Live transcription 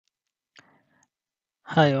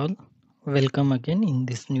Hi all, welcome again in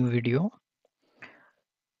this new video.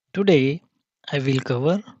 Today I will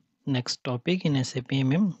cover next topic in SAP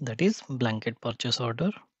that is blanket purchase order.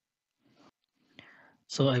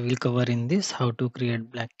 So I will cover in this how to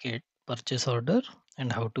create blanket purchase order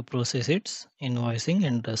and how to process its invoicing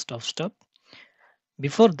and rest of stuff.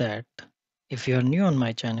 Before that, if you are new on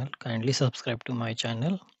my channel, kindly subscribe to my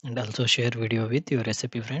channel and also share video with your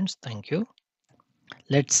SAP friends. Thank you.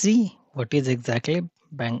 Let's see what is exactly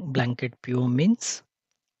blanket PO means.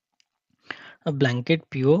 A blanket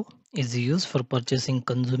PO is used for purchasing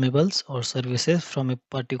consumables or services from a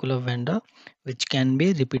particular vendor, which can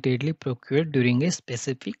be repeatedly procured during a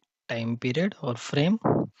specific time period or frame.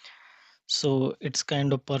 So it's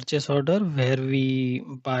kind of purchase order where we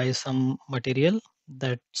buy some material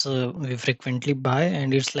that's we frequently buy,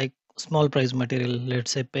 and it's like small price material.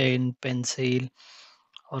 Let's say pen, pencil,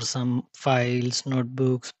 or some files,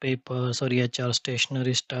 notebooks, papers, or HR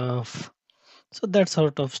stationery stuff. So that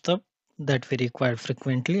sort of stuff that we require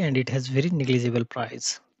frequently, and it has very negligible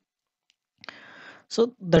price.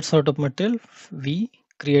 So that sort of material we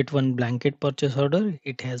create one blanket purchase order.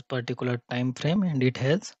 It has particular time frame and it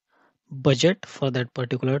has budget for that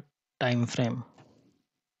particular time frame.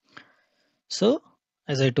 So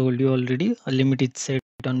as I told you already, a limit is set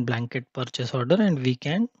on blanket purchase order and we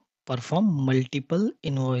can perform multiple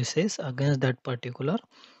invoices against that particular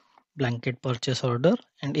blanket purchase order,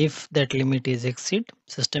 and if that limit is exceed,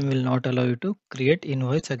 system will not allow you to create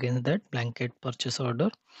invoice against that blanket purchase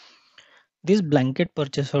order. This blanket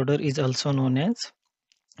purchase order is also known as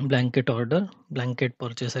blanket order, blanket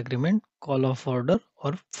purchase agreement, call off order,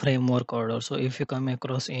 or framework order. So if you come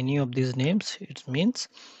across any of these names, it means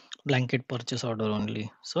blanket purchase order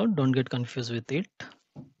only, so don't get confused with it.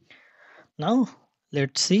 Now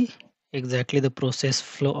let's see exactly the process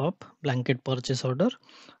flow of blanket purchase order.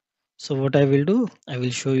 So what I will do, I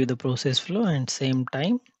will show you the process flow and same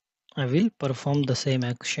time I will perform the same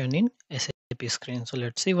action in SAP screen. So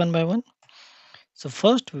let's see one by one. So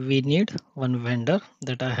first we need one vendor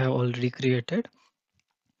that I have already created.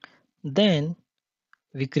 Then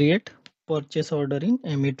we create purchase order in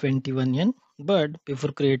ME21N. But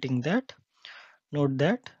before creating that, note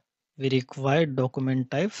that we require document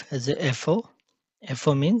type as a FO.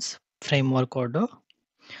 FO means framework order.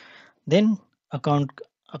 Then account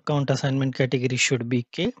assignment category should be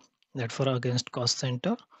K, that for against cost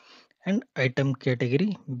center, and item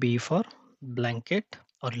category B for blanket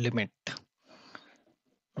or limit.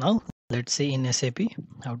 Now let's see in SAP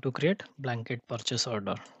how to create blanket purchase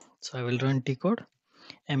order. So I will run T code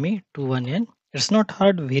ME21N. It's not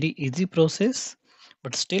hard, very easy process,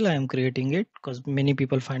 but still I am creating it because many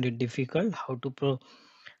people find it difficult how to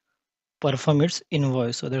perform its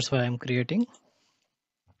invoice. So that's why I'm creating.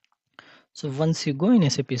 So once you go in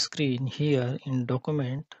SAP screen, here in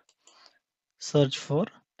document, search for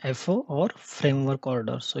FO or framework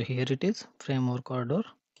order. So here it is, framework order.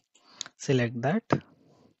 Select that.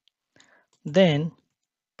 Then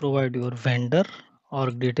provide your vendor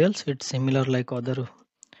org details. It's similar like other.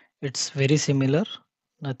 It's very similar.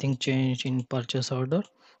 Nothing changed in purchase order.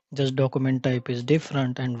 Just document type is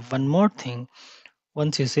different. And one more thing,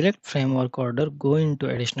 once you select framework order, go into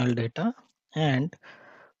additional data and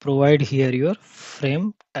provide here your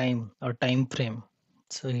frame time or time frame.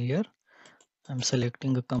 So here I'm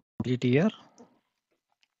selecting a complete year.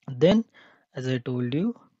 Then as I told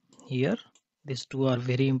you here, these two are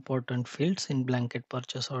very important fields in blanket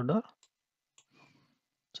purchase order.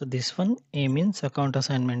 So this one, A means account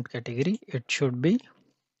assignment category. It should be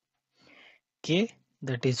K,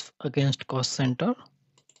 that is against cost center,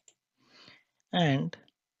 and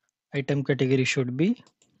item category should be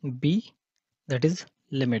B, that is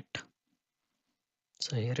limit.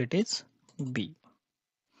 So here it is B.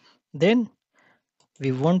 Then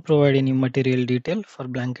we won't provide any material detail for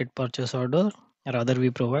blanket purchase order, rather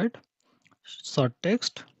we provide short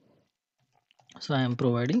text. So I am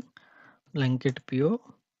providing blanket PO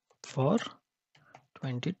for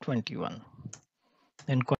 2021.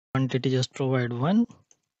 Then quantity just provide 1.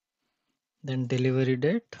 Then delivery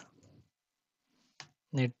date,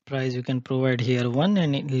 net price you can provide here 1,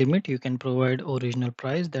 and in limit you can provide original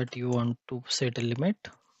price that you want to set a limit.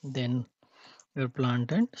 Then your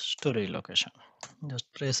plant and storage location.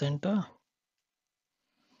 Just press enter.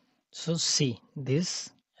 So see this,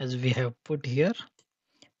 as we have put here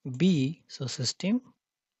B, so system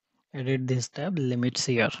edit this tab limits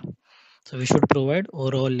here. So we should provide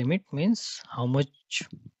overall limit, means how much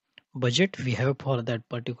budget we have for that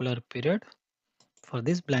particular period for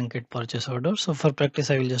this blanket purchase order. So for practice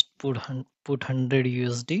I will just put 100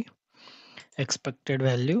 USD. Expected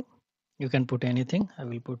value you can put anything, I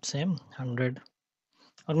will put same 100.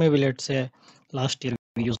 or maybe let's say last year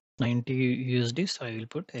we used 90 USD, so I will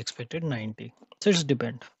put expected 90. So it's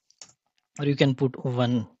depend, or you can put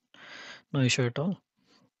 1, no issue at all.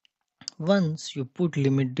 Once you put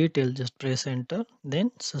limit detail, just press enter, then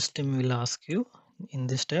system will ask you in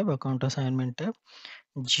this tab, account assignment tab,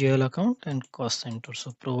 GL account and cost center.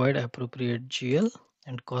 So provide appropriate GL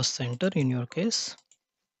and cost center in your case.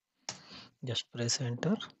 Just press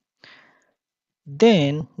enter.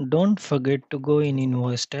 Then don't forget to go in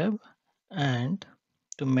invoice tab and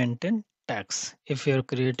to maintain tax. If you are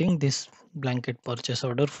creating this blanket purchase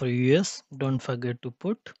order for US, don't forget to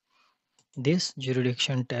put this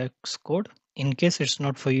jurisdiction tax code. In case it's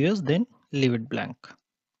not for US, then leave it blank.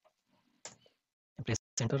 Press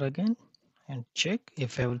enter again and check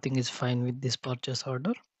if everything is fine with this purchase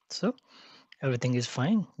order. So everything is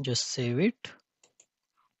fine, just save it.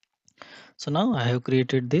 So now I have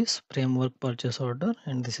created this framework purchase order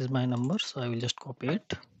and this is my number, so I will just copy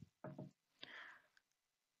it.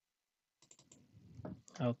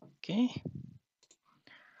 Okay,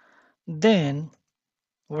 then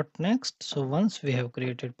what next? So once we have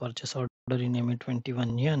created purchase order in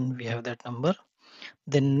MA21 yen, we have that number.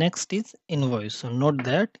 Then next is invoice. So note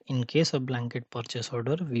that in case of blanket purchase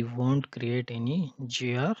order, we won't create any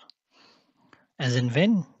GR, as in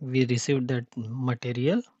when we receive that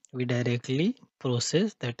material, we directly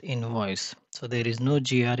process that invoice. So there is no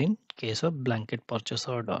GR in case of blanket purchase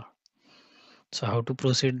order. So how to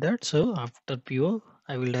proceed that? So after PO,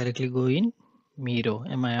 I will directly go in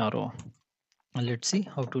MIRO. Let's see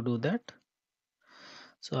how to do that.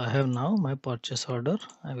 So I have now my purchase order.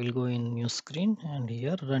 I will go in new screen and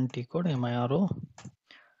here run T code MIRO.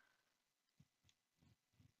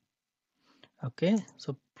 Okay,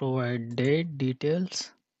 so provide date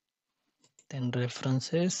details, then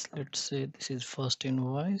references. Let's say this is first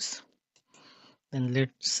invoice. Then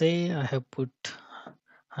let's say I have put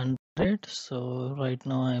 100. So right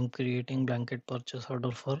now I am creating blanket purchase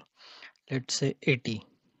order for, let's say, 80.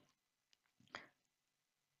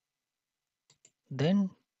 Then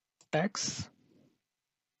tax,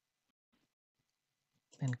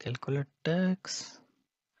 then calculate tax.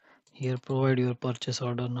 Here provide your purchase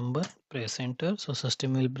order number, press enter. So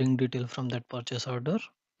system will bring detail from that purchase order.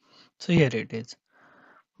 So here it is.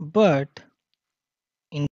 But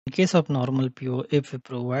in case of normal PO, if we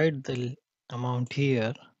provide the amount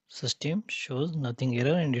here, system shows nothing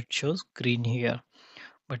error and it shows green here.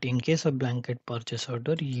 But in case of blanket purchase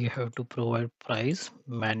order, you have to provide price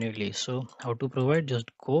manually. So how to provide? Just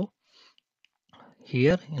go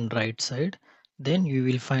here in right side. Then you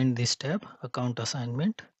will find this tab, account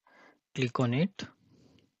assignment. Click on it.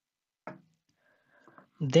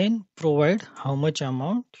 Then provide how much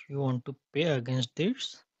amount you want to pay against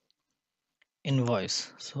this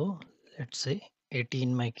invoice. So let's say 80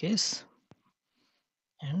 in my case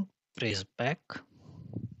and press back.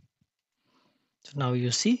 So now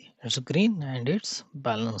you see it's green and it's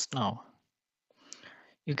balanced now.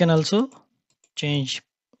 You can also change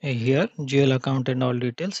here GL account and all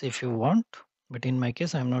details if you want, but in my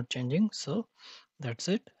case I'm not changing, so that's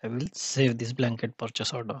it. I will save this blanket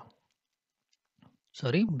purchase order,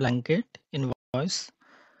 sorry, blanket invoice.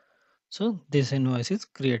 So this invoice is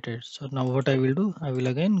created. So now what I will do, I will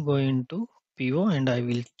again go into PO and I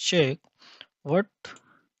will check what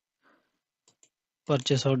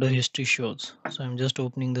purchase order history shows. So I'm just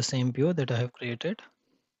opening the same PO that I have created.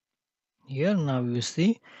 Here now you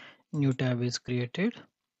see new tab is created.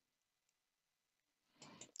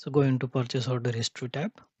 So go into purchase order history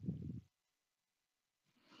tab.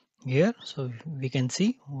 Here, so we can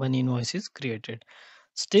see one invoice is created.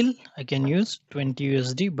 Still I can use 20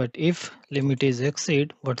 USD, but if limit is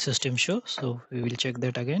exceed, what system shows? So we will check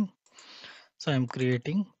that again. So I'm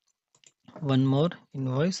creating one more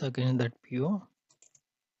invoice against that PO.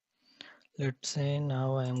 Let's say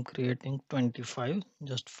now I am creating 25,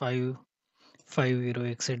 just 5 euro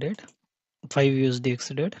exceeded, 5 USD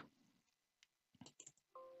exceeded.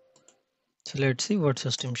 So let's see what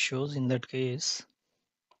system shows in that case.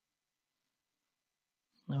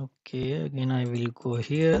 Okay, again I will go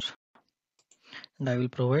here and I will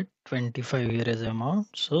provide 25 here as amount.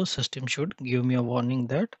 So system should give me a warning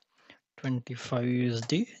that 25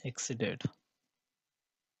 USD exceeded.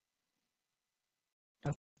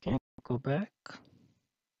 Okay, go back.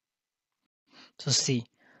 So see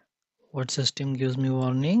what system gives me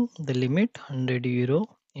warning. The limit 100 euro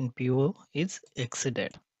in PO is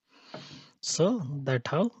exceeded. So that's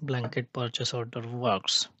how blanket purchase order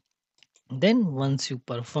works. Then once you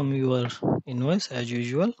perform your invoice as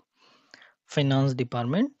usual, finance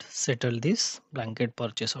department settle this blanket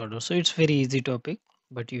purchase order. So it's very easy topic,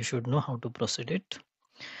 but you should know how to proceed it.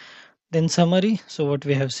 Then summary. So what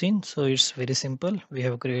we have seen, so it's very simple. We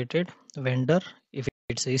have created vendor. If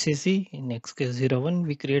it's ECC, in XK01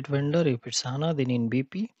 we create vendor. If it's HANA, then in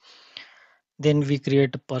BP. Then we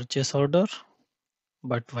create a purchase order.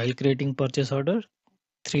 But while creating purchase order,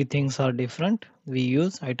 three things are different. We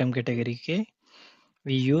use item category K.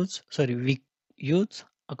 We use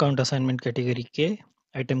account assignment category K,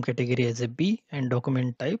 item category as a B, and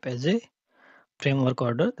document type as a framework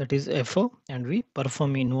order, that is FO, and we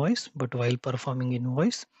perform invoice. But while performing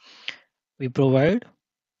invoice, we provide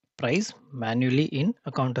price manually in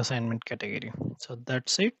account assignment category. So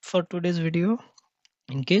that's it for today's video.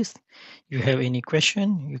 In case you have any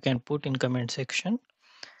question, you can put in comment section.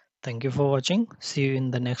 Thank you for watching. See you in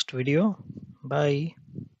the next video. Bye.